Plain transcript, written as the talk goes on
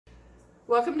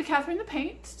Welcome to Catherine the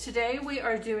Paint. Today we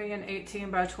are doing an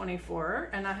 18 by 24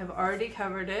 and I have already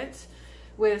covered it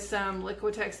with some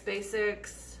Liquitex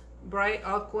Basics bright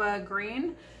aqua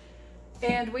green,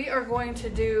 and we are going to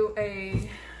do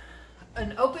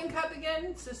an open cup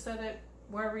again, so set it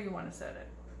wherever you want to set it,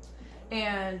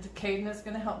 and Cadyn is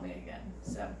going to help me again.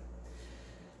 So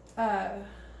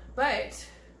but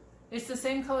it's the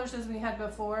same colors as we had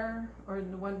before, or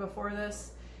the one before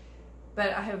this, but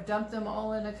I have dumped them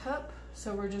all in a cup.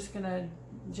 So we're just gonna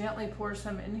gently pour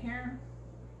some in here,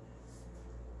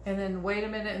 and then wait a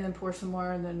minute, and then pour some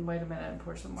more, and then wait a minute and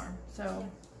pour some more. So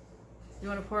you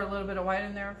want to pour a little bit of white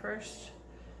in there first.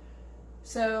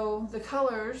 So the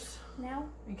colors, now,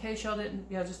 in case y'all didn't,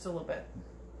 yeah, just a little bit.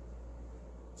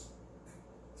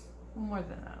 More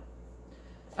than that.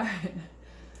 All right.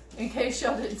 In case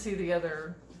y'all didn't see the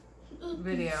other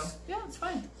video. Yeah, it's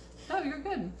fine. No, you're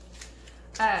good.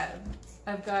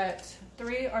 I've got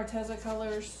 3 Arteza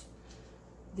colors: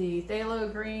 the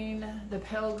phthalo green, the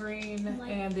pale green,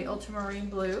 and the ultramarine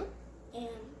blue. And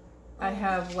I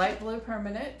have light blue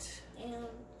permanent and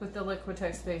with the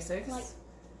Liquitex Basics. light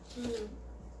blue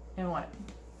And what?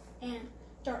 and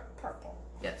dark purple.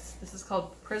 Yes, this is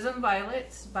called Prism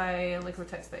Violet by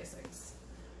Liquitex Basics.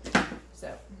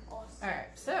 So, Awesome. all right,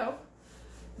 so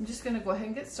I'm just gonna go ahead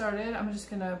and get started. I'm just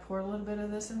gonna pour a little bit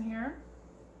of this in here,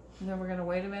 and then we're gonna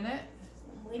wait a minute.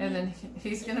 And then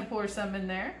he's going to pour some in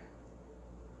there.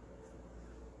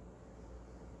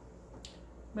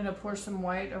 I'm going to pour some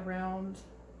white around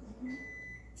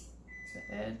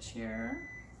the edge here.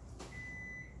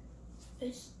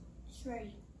 It's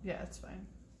ready. Yeah, it's fine.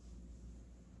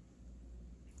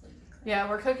 Yeah,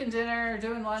 we're cooking dinner,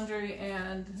 doing laundry,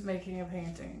 and making a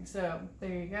painting. So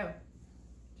there you go. Do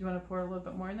you want to pour a little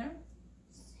bit more in there?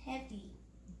 It's heavy.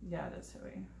 Yeah, it is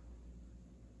heavy.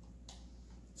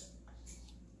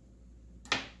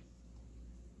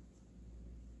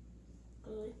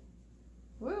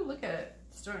 Woo, look at it.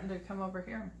 It's starting to come over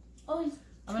here. Oh,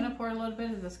 I'm going to pour a little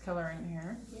bit of this color in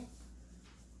here. Yeah.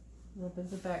 A little bit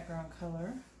of the background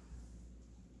color.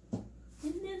 It's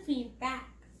moving back.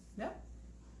 Yep.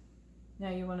 Now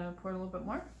you want to pour a little bit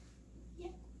more?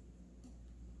 Yep.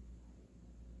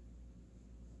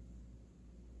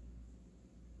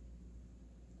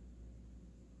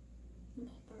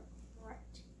 Right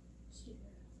here.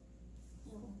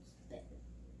 It was better.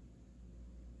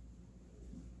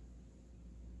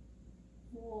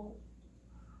 Whoa.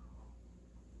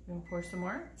 You want to pour some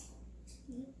more?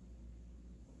 Yep.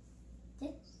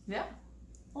 This? Yeah.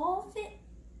 All of it?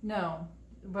 No,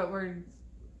 but we're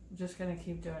just going to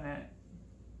keep doing it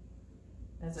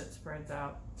as it spreads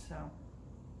out. So,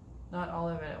 not all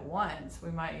of it at once. We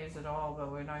might use it all,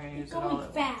 but we're not going to use it all at once.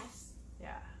 It's going fast.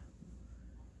 Yeah.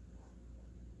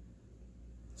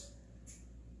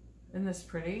 Isn't this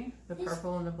pretty? The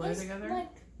purple and the blue together? It's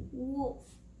like wolf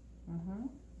Mm-hmm.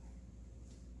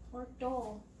 or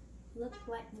doll. Look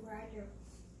like rider.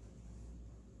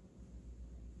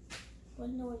 What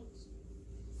noise?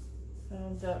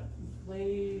 And that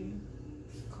lady's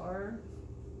car.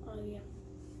 Oh yeah.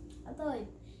 I thought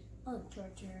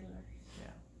George earlier.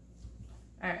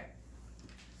 Yeah. Alright.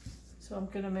 So I'm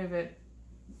going to move it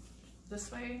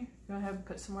this way. Go ahead and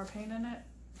put some more paint in it.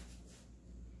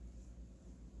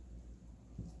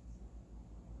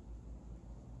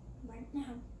 Right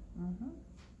now. Mm-hmm.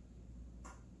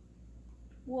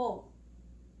 Whoa.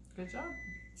 Good job.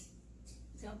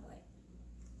 Subway.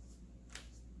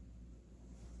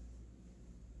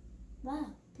 Wow,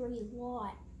 pretty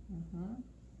lot. Mm-hmm.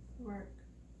 Work.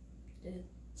 Dude.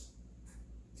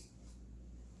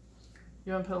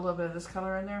 You want to put a little bit of this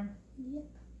color in there? Yep.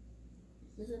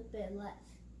 There's a bit left.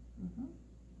 Mm-hmm.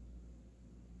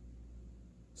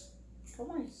 Come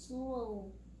on,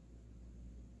 slow.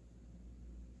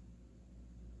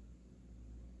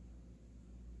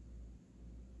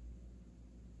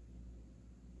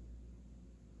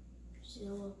 Just a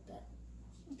little bit.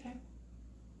 Okay.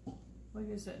 We'll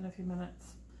use it in a few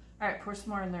minutes. All right, pour some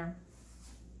more in there.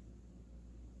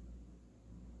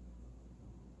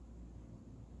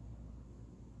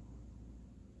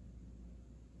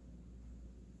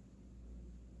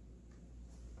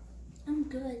 I'm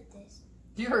good at this.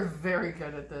 You're very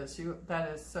good at this. That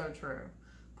is so true.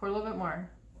 Pour a little bit more.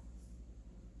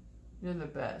 You're the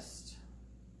best.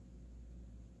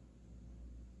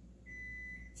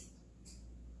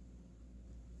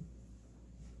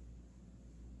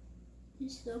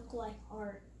 These look like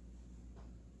art.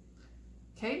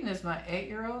 Cadyn is my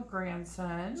 8-year-old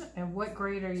grandson. And what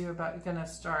grade are you going to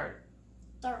start?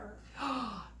 3rd.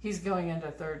 He's going into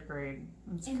 3rd grade.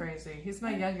 It's crazy. He's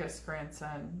my youngest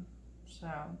grandson. So.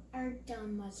 Are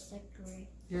done my 2nd grade.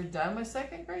 You're done with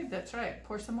second grade? That's right.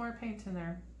 Pour some more paint in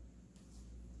there.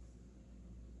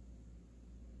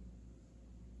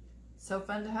 So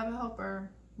fun to have a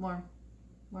helper. More.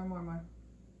 More, more, more.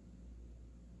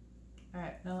 All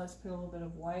right, now let's put a little bit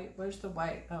of white. Where's the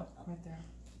white? Oh, right there.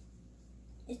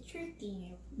 It's tricking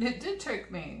you. It did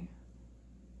trick me.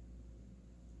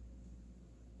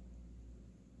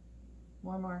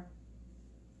 More, more.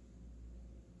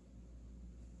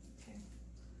 Okay.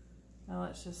 Now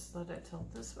let's just let it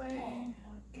tilt this way. Oh,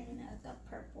 again, I got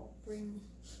purple bring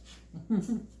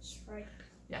stripe.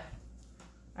 Yeah.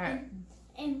 All right.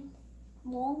 And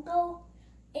long ago,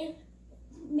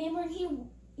 remember he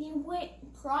went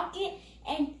crockett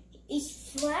and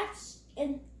it's flat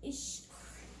and it's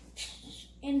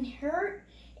and hurt.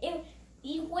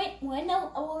 He went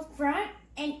over front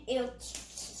and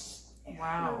it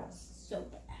Wow. hurt so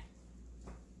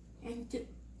bad. And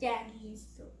Daddy's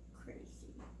so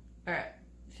crazy. All right.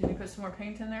 Can you put some more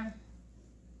paint in there?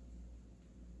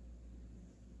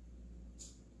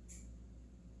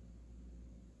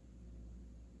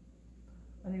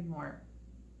 I need more.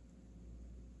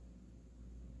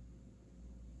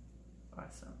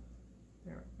 Awesome.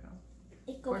 There we go.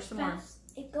 It goes Pour some fast.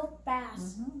 It goes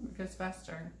fast. It goes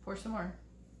faster. Pour some more.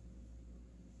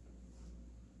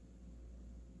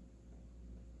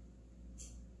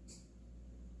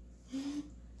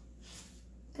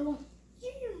 Go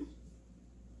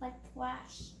like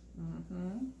flash.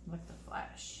 Like the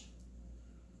Flash.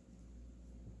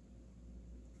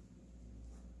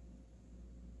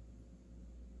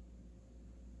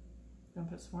 Gonna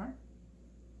put some more.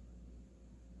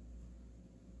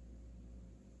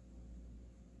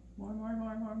 More.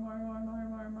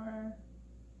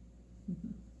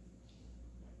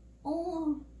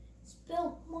 Oh,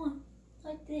 spilled one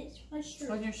like this. My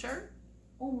shirt. On your shirt?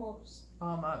 Almost.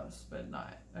 Almost, but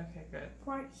not. Okay, good.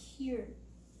 Right here.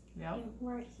 Yep. And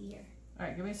right here. All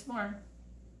right, give me some more.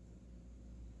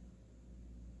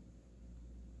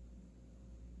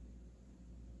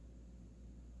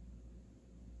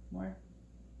 More.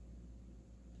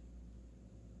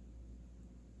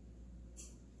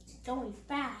 It's going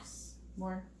fast.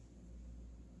 More.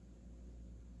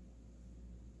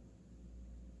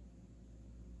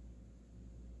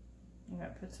 Yeah,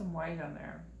 put some white on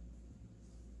there.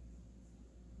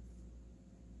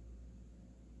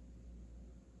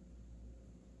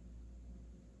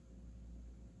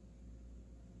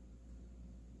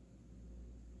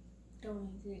 Going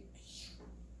good.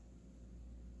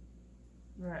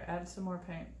 All right, add some more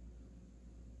paint.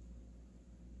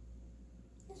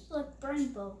 It's like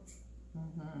rainbow.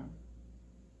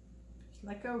 It's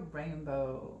like a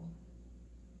rainbow.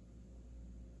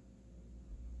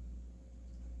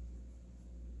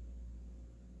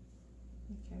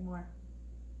 Okay, more.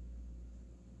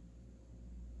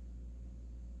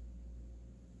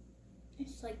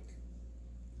 It's like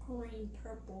green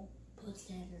purple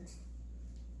potato.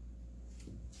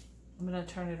 I'm gonna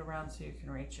turn it around so you can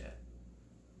reach it.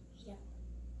 Yeah.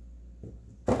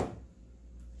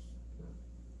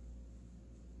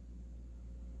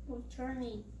 We're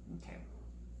turning. Okay.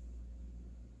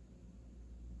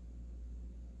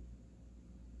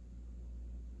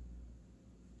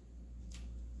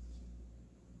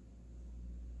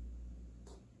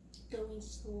 Going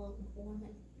slow, woman.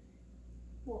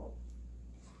 Whoa.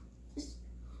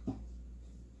 All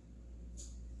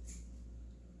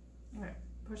right,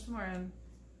 push some more in.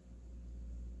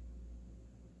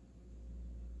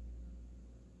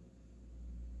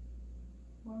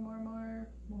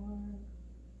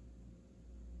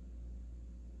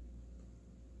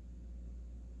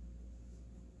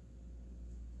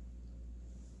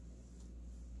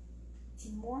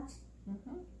 More. More?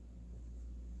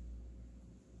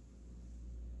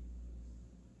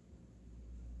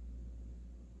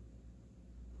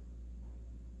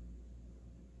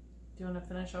 Do you want to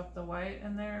finish off the white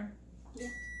in there? Yeah.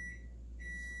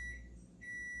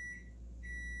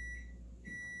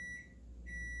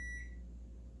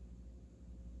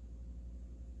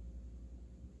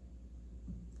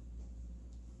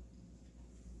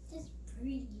 That's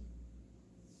pretty.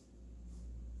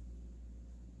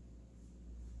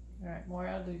 All right, more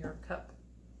out of your cup.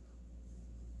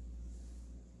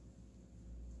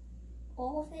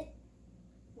 All of it?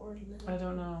 Or a little? I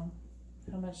don't know.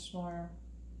 How much more?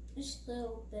 Just a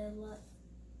little bit left.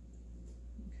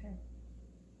 Okay.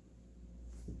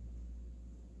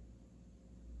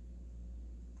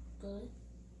 Good.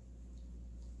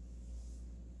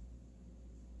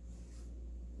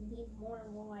 We need more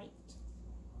white.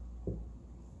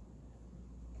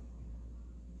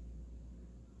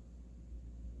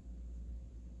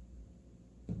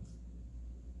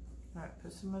 All right,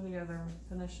 put some of the other,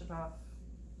 finish it off.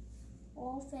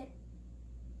 All of it.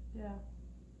 Yeah.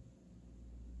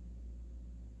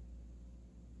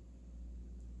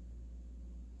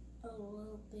 A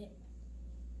little bit.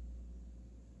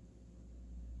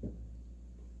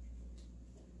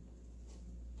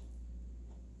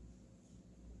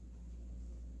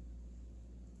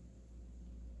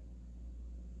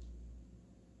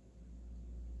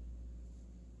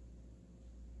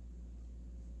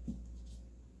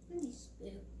 Let me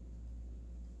spoon.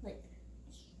 Like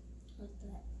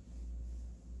that.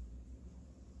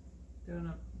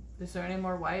 Is there any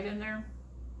more white in there?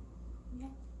 Yeah,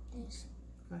 this.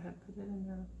 Go ahead, put it in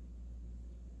there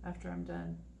after I'm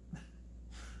done.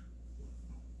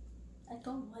 I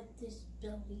don't like this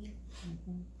belly.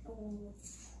 Oh.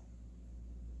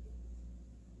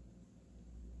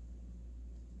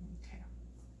 Okay.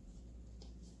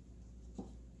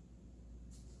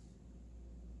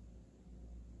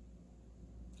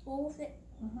 All of it.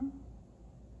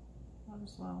 Might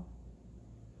as well.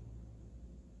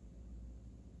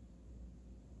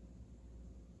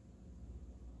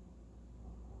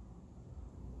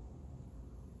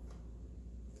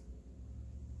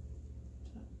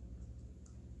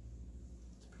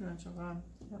 Pretty much all gone.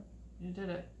 Yep, you did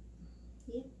it.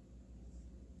 Yep.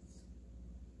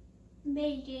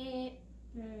 Made it.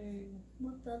 Yay.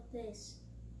 What about this?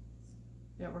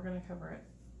 Yeah, we're gonna cover it.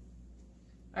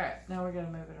 All right, now we're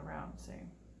gonna move it around. See,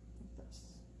 like this.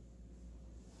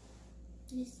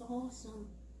 It's awesome.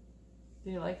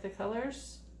 Do you like the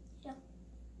colors? Yeah.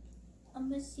 I'm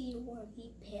gonna see where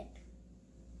he picked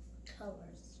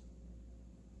colors.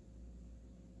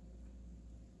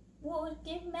 What was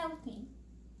it melting?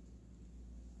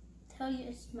 Tell you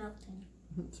it's melting.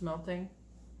 It's melting.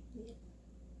 Yeah.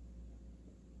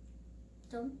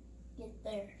 Don't get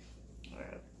there. All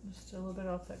right, just a little bit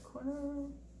off that corner.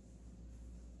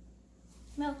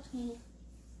 Melting.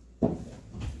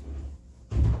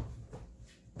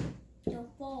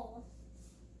 Don't fall.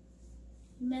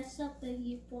 Mess up and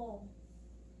you fall.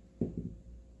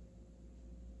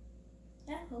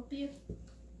 I help you.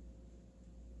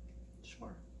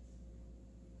 Sure.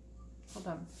 Hold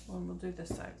on, we'll do this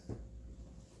side.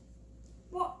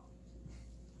 What?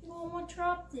 You want to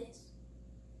drop this?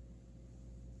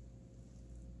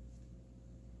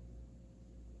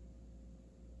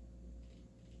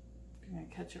 I'm gonna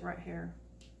catch it right here.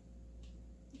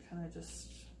 Kind of just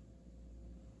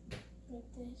Like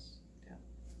this. Yeah.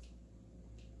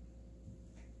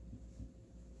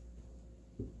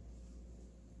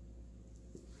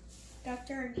 Got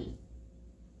dirty.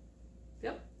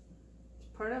 Yep, it's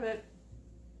part of it.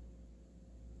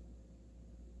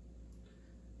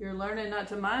 You're learning not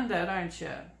to mind that, aren't you?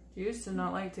 You used to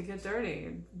not like to get dirty.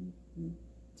 You'd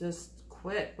just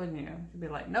quit, wouldn't you? You'd be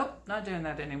like, nope, not doing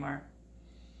that anymore.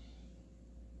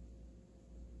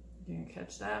 You can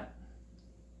catch that?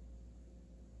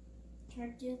 Try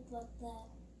to do it like that.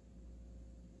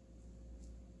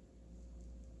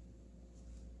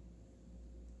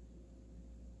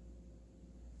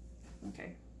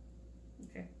 Okay.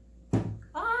 Okay.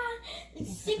 Ah,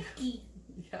 it's sticky.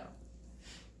 Yeah.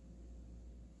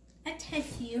 I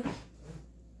test you.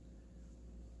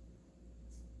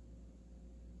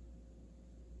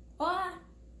 Ah.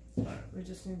 All right, we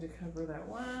just need to cover that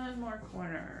one more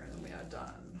corner and we are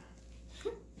done.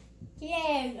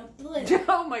 Yeah, blue.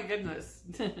 Oh my goodness.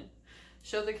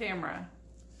 Show the camera.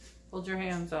 Hold your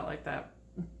hands out like that.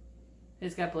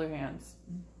 He's got blue hands.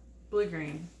 Blue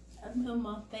green. I'm on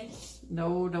my face.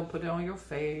 No, don't put it on your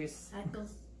face. I go.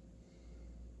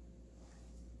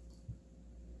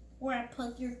 Where I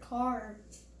put your card.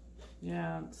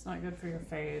 Yeah, it's not good for your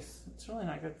face. It's really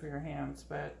not good for your hands,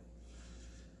 but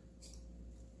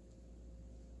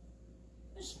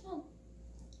It's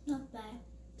not bad.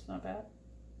 it's not bad.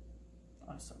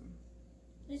 Awesome.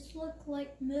 This look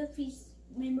like movies.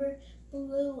 Remember the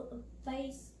little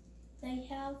face they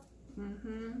have?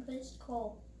 Mm-hmm. What it's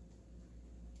called?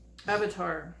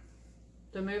 Avatar.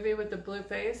 The movie with the blue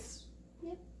face?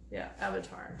 Yep. Yeah,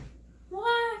 Avatar.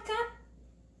 What?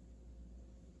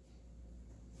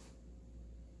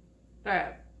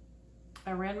 Alright.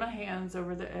 I ran my hands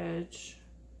over the edge.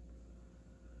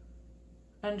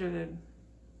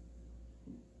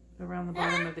 Around the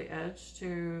bottom of the edge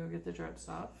to get the drips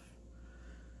off.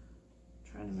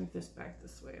 Trying to move this back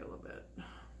this way a little bit.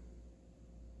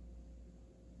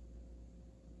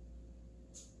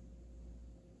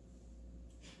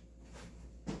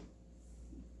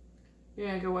 You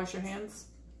gonna go wash your hands?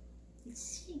 It's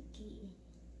sticky.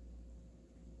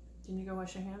 Can you go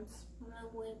wash your hands? I'm gonna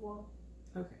wiggle.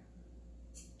 Okay.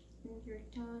 And you're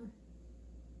done.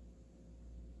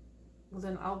 Well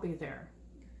then I'll be there.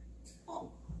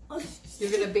 Oh,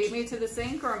 You're gonna beat me to the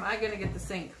sink, or am I gonna get the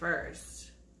sink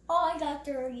first? Oh, I got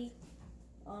dirty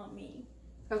on me.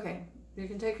 Okay, you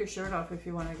can take your shirt off if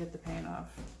you want to get the paint off.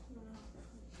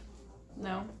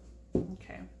 No?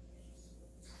 Okay.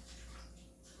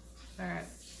 Alright.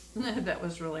 That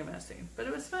was really messy, but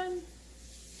it was fun.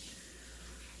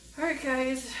 Alright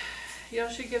guys, y'all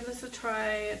should give this a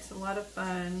try. It's a lot of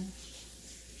fun.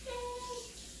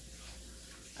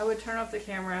 I would turn off the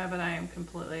camera, but I am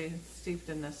completely steeped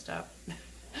in this stuff.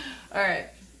 Alright,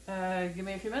 give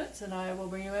me a few minutes and I will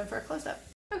bring you in for a close-up.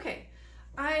 Okay,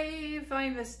 I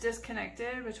find this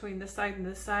disconnected between this side and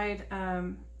this side.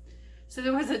 So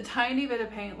there was a tiny bit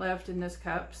of paint left in this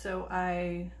cup, so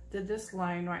I did this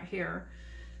line right here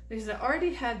because I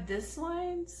already had this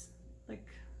lines, like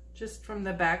just from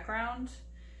the background,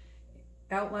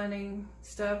 outlining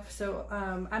stuff. So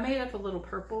I made up a little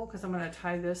purple because I'm going to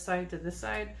tie this side to this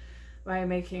side by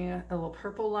making a little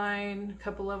purple line, a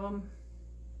couple of them,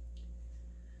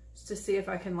 just to see if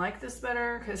I can like this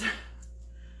better, because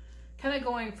kind of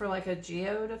going for like a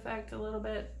geode effect a little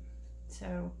bit.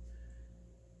 So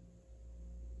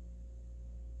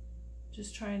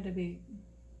just trying to be,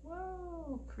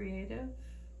 whoa, creative.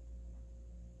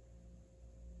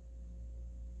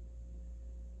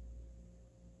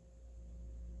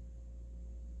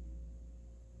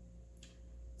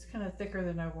 It's kind of thicker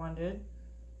than I wanted.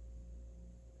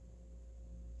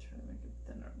 Try to make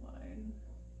a thinner line.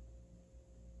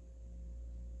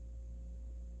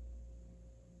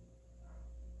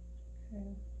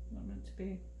 Okay, not meant to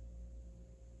be.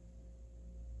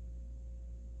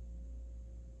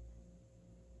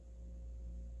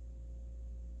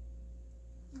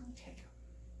 Okay,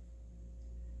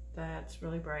 that's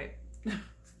really bright.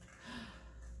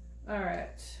 All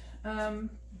right.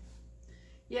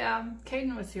 Yeah,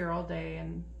 Cadyn was here all day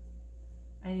and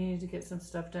I needed to get some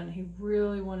stuff done. He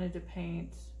really wanted to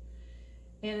paint.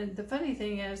 And the funny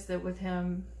thing is that with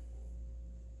him,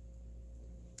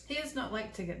 he does not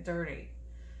like to get dirty.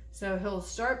 So he'll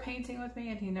start painting with me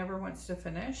and he never wants to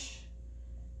finish.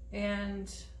 And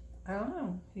I don't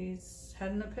know, he's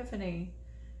had an epiphany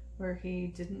where he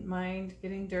didn't mind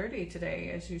getting dirty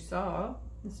today, as you saw.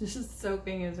 It's just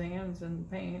soaking his hands in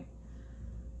paint.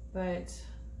 But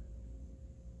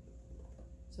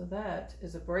so that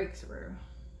is a breakthrough.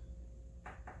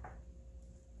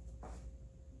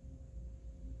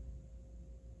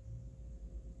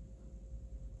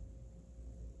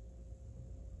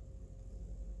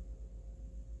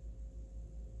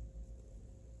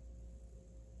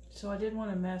 So I didn't want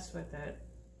to mess with it.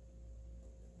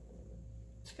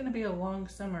 It's going to be a long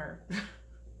summer.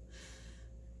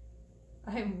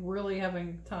 I am really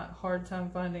having a hard time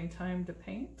finding time to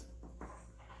paint.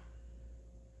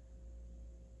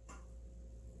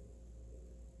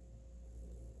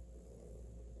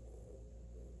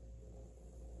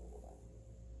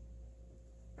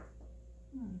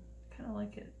 Kind of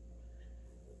like it.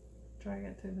 Drag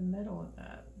it through the middle of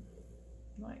that.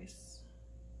 Nice.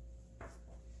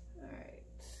 All right.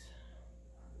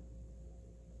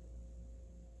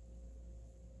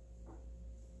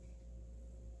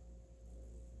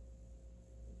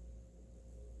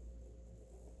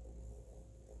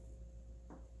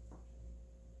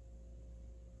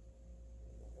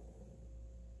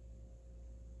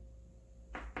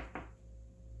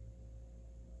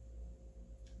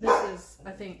 This is,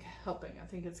 I think, helping. I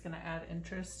think it's going to add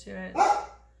interest to it.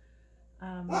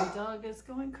 My dog is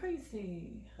going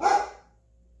crazy.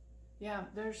 Yeah,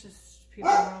 there's just people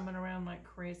roaming around like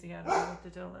crazy. I don't know what the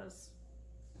deal is.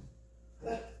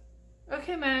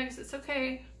 Okay, Mags, it's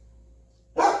okay.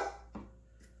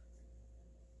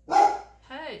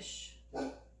 Hush.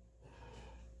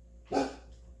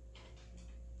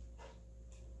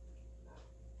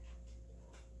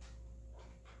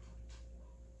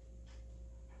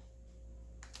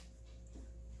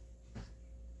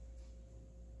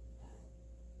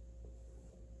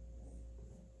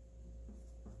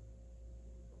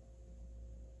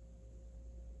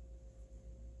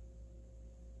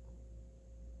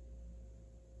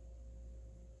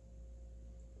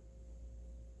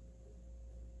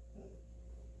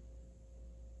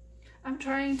 I'm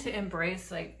trying to embrace,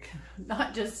 like,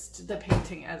 not just the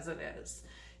painting as it is.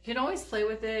 You can always play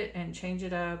with it and change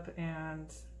it up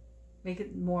and make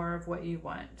it more of what you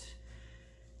want.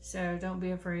 So don't be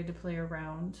afraid to play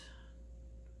around.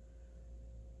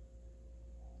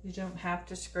 You don't have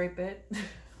to scrape it.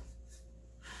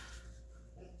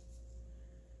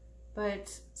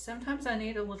 But sometimes I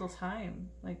need a little time,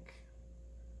 like,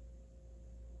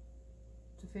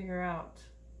 to figure out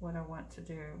what I want to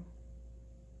do.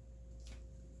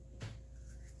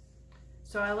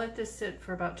 So I let this sit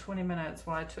for about 20 minutes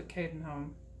while I took Cadyn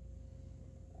home.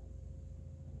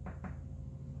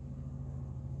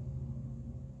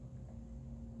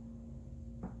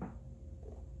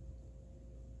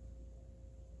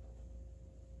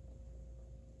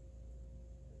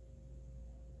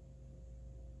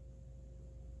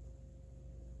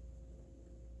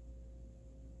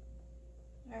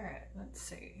 All right, let's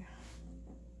see.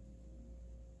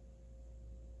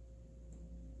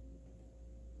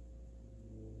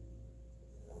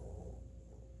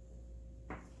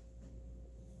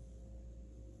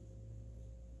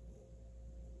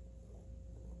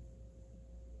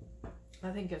 I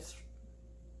think it's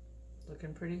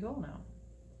looking pretty cool now.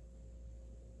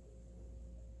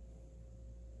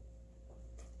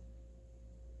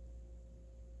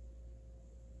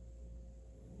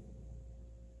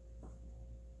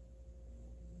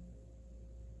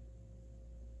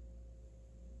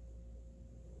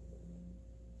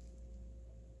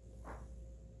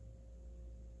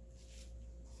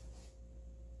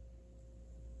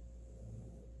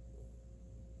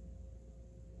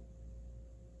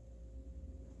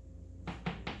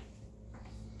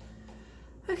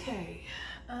 Okay,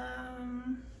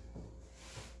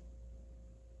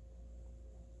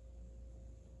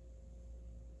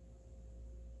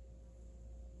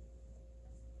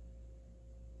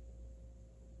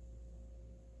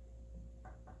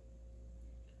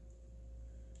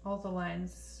 all the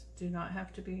lines do not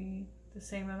have to be the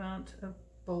same amount of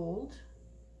bold.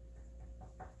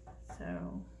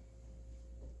 So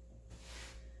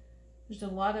there's a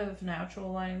lot of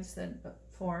natural lines that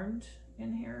formed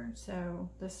in here, so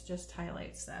this just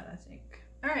highlights that, I think.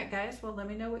 All right, guys, well, let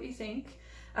me know what you think.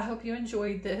 I hope you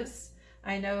enjoyed this.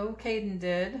 I know Cadyn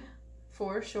did,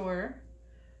 for sure,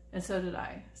 and so did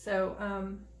I. So,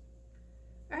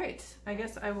 all right, I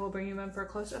guess I will bring you in for a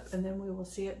close-up, and then we will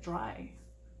see it dry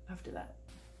after that.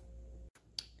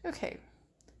 Okay,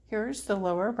 here's the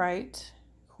lower right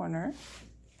corner.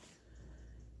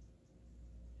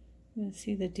 You can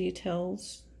see the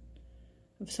details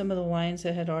of some of the lines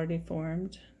that had already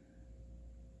formed.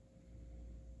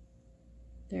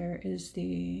 There is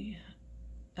the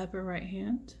upper right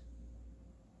hand.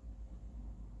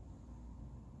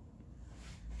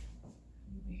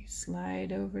 We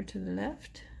slide over to the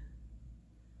left.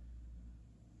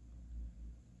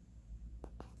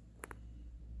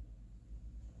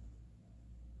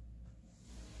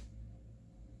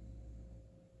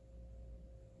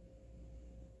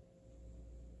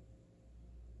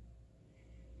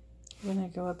 I'm going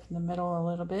to go up in the middle a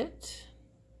little bit.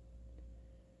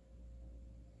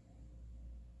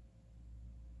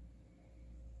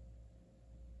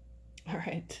 All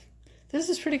right, this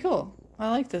is pretty cool. I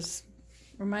like this.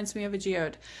 Reminds me of a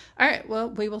geode. All right,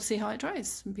 well, we will see how it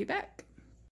dries and be back.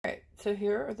 All right, so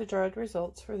here are the dried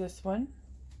results for this one.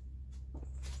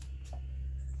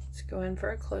 Let's go in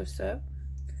for a close-up.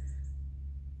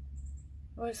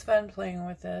 It was fun playing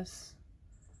with this.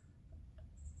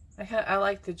 I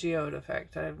like the geode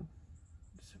effect.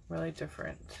 It's really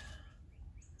different.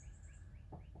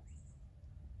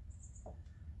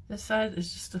 This side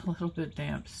is just a little bit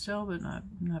damp still, but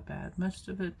not bad. Most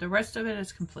of it, the rest of it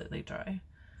is completely dry.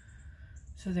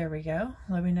 So there we go.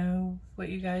 Let me know what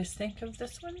you guys think of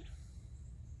this one.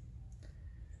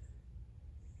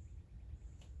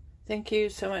 Thank you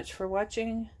so much for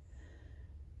watching.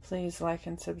 Please like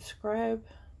and subscribe.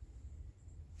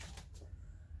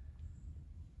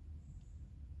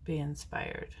 Be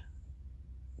inspired.